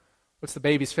pronoun? What's the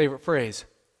baby's favorite phrase?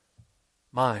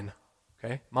 Mine.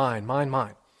 Okay? Mine, mine,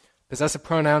 mine. Possessive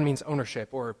pronoun means ownership,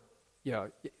 or,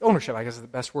 ownership, I guess is the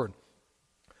best word.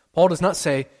 Paul does not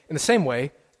say, in the same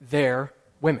way, they're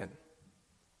women,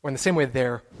 or in the same way,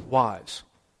 they're wives.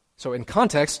 So in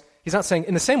context, he's not saying,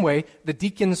 in the same way, the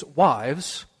deacons'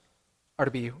 wives are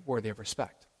to be worthy of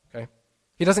respect. Okay?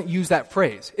 He doesn't use that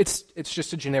phrase. It's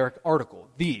just a generic article,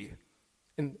 the.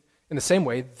 In the same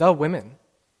way, the women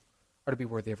are to be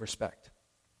worthy of respect.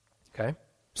 Okay?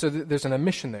 So there's an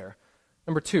omission there.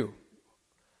 Number 2,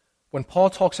 when Paul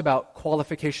talks about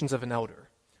qualifications of an elder,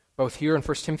 both here in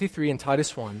 1 Timothy 3 and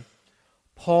Titus 1,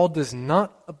 Paul does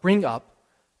not bring up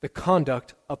the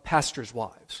conduct of pastors'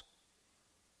 wives.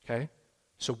 Okay?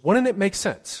 So wouldn't it make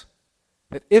sense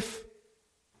that if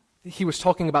he was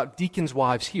talking about deacons'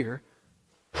 wives here,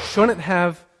 shouldn't it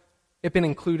have been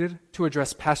included to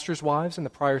address pastors' wives in the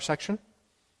prior section?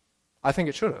 I think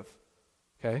it should have.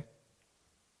 Okay?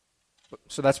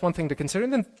 So that's one thing to consider.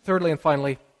 And then thirdly and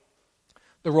finally,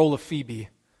 the role of Phoebe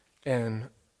in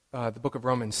the book of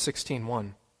Romans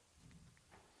 16:1.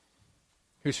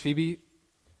 Who's Phoebe?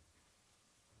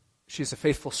 She's a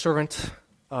faithful servant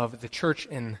of the church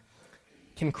in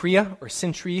Cenchrea, or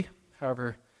Century,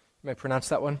 however you may pronounce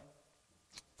that one.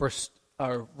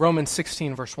 Romans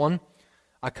 16, verse 1.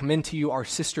 I commend to you our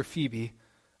sister Phoebe,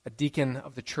 a deacon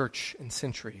of the church in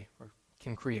Century, or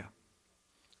Cenchrea.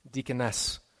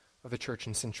 Deaconess of the church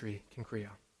in Century, Cenchrea.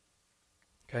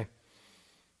 Okay?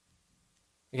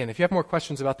 Again, if you have more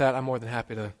questions about that, I'm more than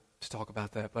happy to talk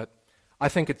about that. But I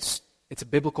think it's a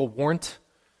biblical warrant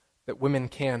that women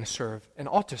can serve and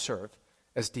ought to serve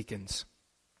as deacons.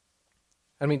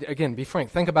 I mean, again, be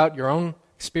frank. Think about your own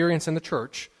experience in the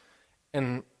church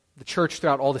and the church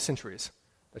throughout all the centuries.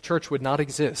 The church would not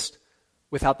exist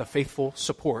without the faithful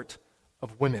support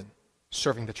of women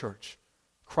serving the church.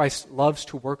 Christ loves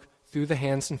to work through the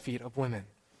hands and feet of women.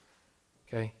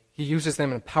 Okay? He uses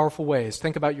them in powerful ways.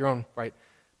 Think about your own, right?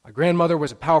 My grandmother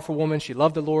was a powerful woman. She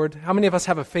loved the Lord. How many of us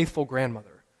have a faithful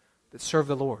grandmother that served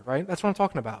the Lord, right? That's what I'm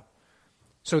talking about.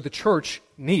 So the church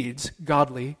needs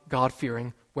godly,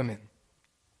 God-fearing women.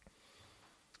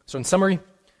 So in summary,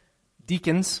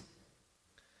 deacons,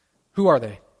 who are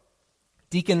they?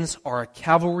 Deacons are a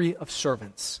cavalry of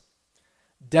servants,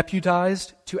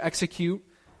 deputized to execute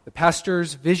the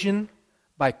pastor's vision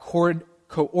by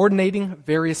coordinating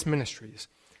various ministries.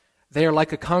 They are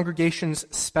like a congregation's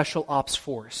special ops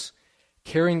force,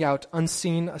 carrying out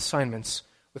unseen assignments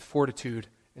with fortitude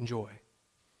and joy.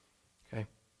 Okay?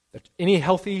 That any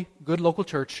healthy, good local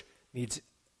church needs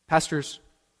pastors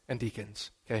and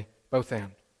deacons. Okay? Both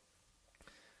and.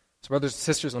 So brothers and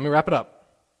sisters, let me wrap it up.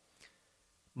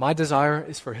 My desire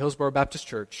is for Hillsborough Baptist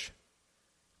Church,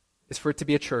 is for it to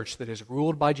be a church that is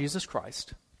ruled by Jesus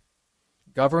Christ,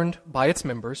 governed by its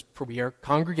members, for we are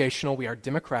congregational, we are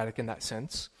democratic in that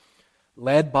sense,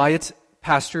 led by its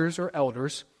pastors or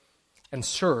elders, and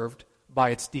served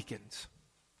by its deacons.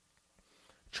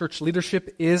 Church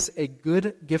leadership is a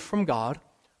good gift from God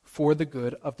for the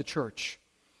good of the church.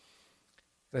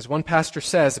 As one pastor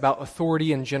says about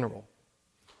authority in general,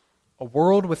 a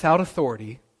world without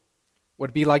authority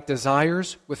would be like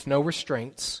desires with no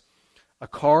restraints, a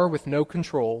car with no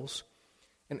controls,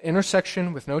 an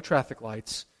intersection with no traffic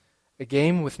lights, a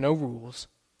game with no rules,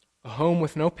 a home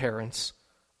with no parents,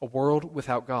 a world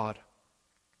without God.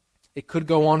 It could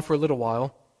go on for a little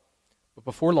while, but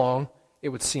before long, it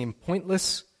would seem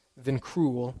pointless, then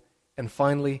cruel, and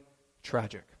finally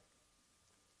tragic.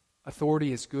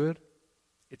 Authority is good,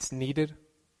 it's needed,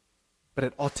 but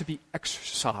it ought to be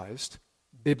exercised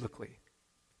biblically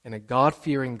in a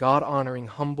God-fearing, God-honoring,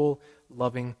 humble,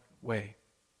 loving way.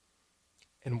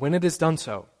 And when it is done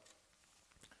so,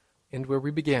 and where we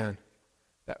began,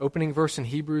 that opening verse in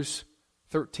Hebrews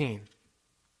 17,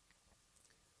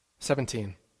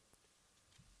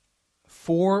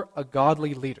 for a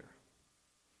godly leader,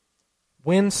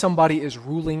 when somebody is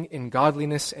ruling in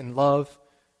godliness and love,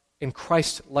 in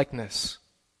Christ-likeness,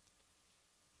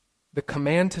 the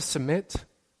command to submit,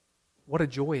 what a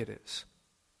joy it is.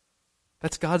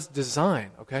 That's God's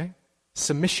design, okay?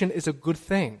 Submission is a good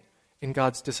thing in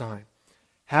God's design.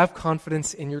 Have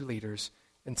confidence in your leaders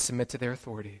and submit to their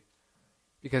authority,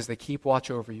 because they keep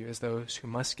watch over you as those who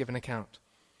must give an account.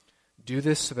 Do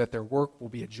this so that their work will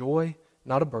be a joy,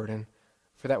 not a burden,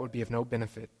 for that would be of no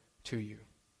benefit to you.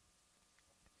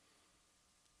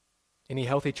 Any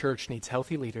healthy church needs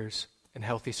healthy leaders and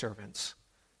healthy servants.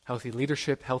 Healthy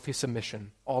leadership, healthy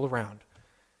submission, all around.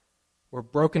 We're a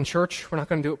broken church. We're not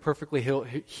going to do it perfectly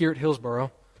here at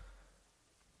Hillsborough.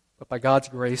 But by God's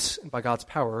grace and by God's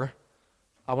power,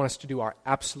 I want us to do our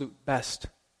absolute best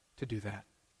to do that.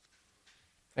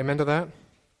 Amen to that?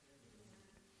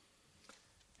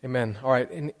 Amen. All right,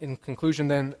 in conclusion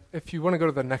then, if you want to go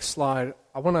to the next slide,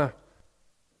 I want to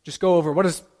just go over what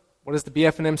does the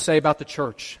BF&M say about the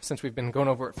church, since we've been going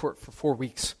over it for 4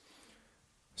 weeks.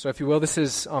 So if you will, this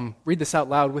is read this out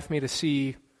loud with me to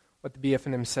see what the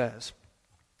BF&M says.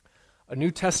 A New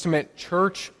Testament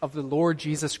church of the Lord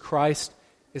Jesus Christ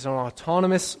is an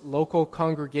autonomous local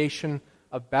congregation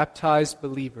of baptized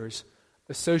believers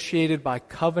associated by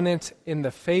covenant in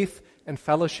the faith and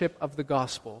fellowship of the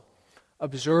gospel,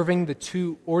 observing the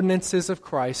two ordinances of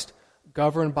Christ,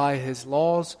 governed by his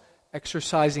laws,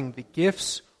 exercising the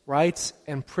gifts, rights,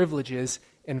 and privileges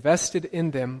invested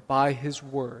in them by his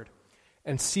word,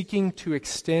 and seeking to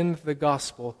extend the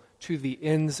gospel to the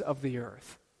ends of the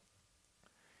earth.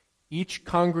 Each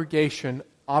congregation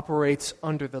operates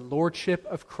under the lordship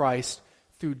of Christ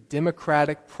through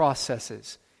democratic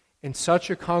processes. In such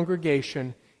a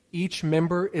congregation, Each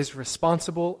member is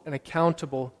responsible and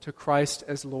accountable to Christ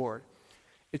as Lord.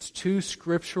 Its two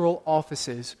scriptural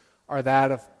offices are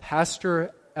that of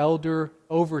pastor, elder,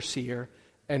 overseer,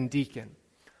 and deacon.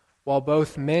 While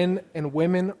both men and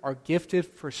women are gifted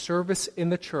for service in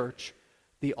the church,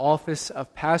 the office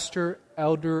of pastor,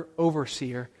 elder,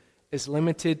 overseer is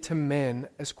limited to men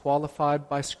as qualified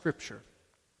by Scripture.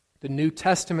 The New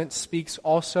Testament speaks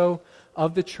also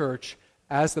of the church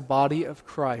as the body of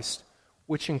Christ,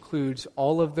 which includes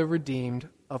all of the redeemed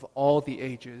of all the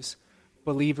ages,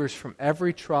 believers from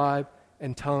every tribe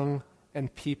and tongue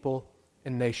and people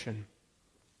and nation.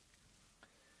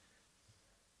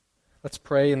 Let's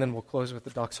pray, and then we'll close with the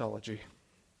doxology.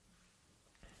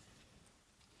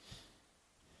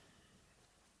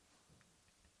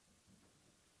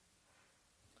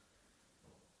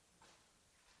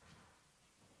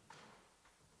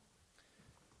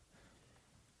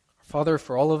 Father,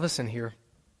 for all of us in here,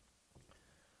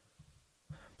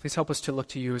 please help us to look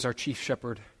to you as our chief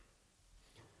shepherd,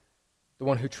 the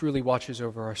one who truly watches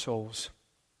over our souls.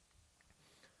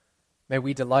 May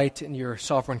we delight in your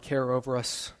sovereign care over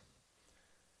us.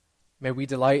 May we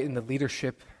delight in the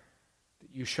leadership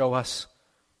that you show us.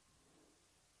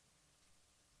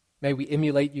 May we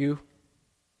emulate you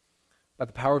by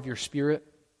the power of your Spirit.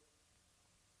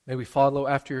 May we follow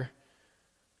after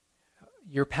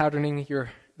your patterning,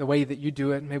 the way that you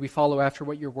do it. May we follow after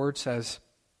what your word says.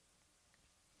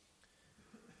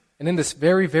 And in this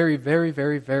very, very, very,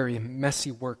 very, very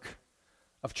messy work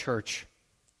of church,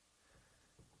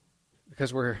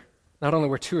 because not only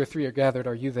where two or three are gathered,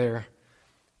 are you there?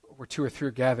 Where two or three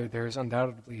are gathered, there is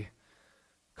undoubtedly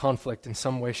conflict in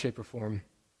some way, shape, or form.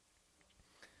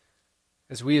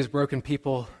 As we as broken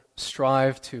people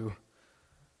strive to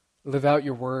live out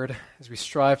your word, as we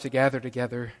strive to gather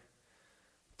together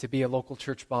to be a local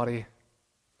church body,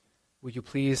 will you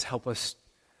please help us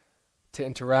to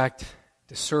interact,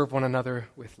 to serve one another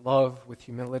with love, with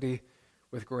humility,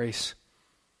 with grace,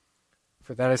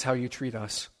 for that is how you treat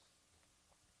us.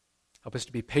 Help us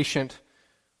to be patient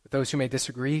with those who may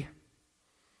disagree.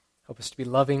 Help us to be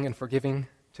loving and forgiving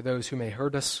to those who may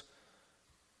hurt us.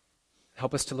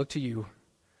 Help us to look to you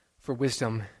for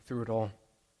wisdom through it all.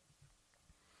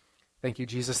 Thank you,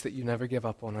 Jesus, that you never give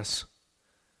up on us.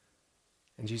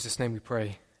 In Jesus' name we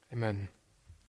pray. Amen.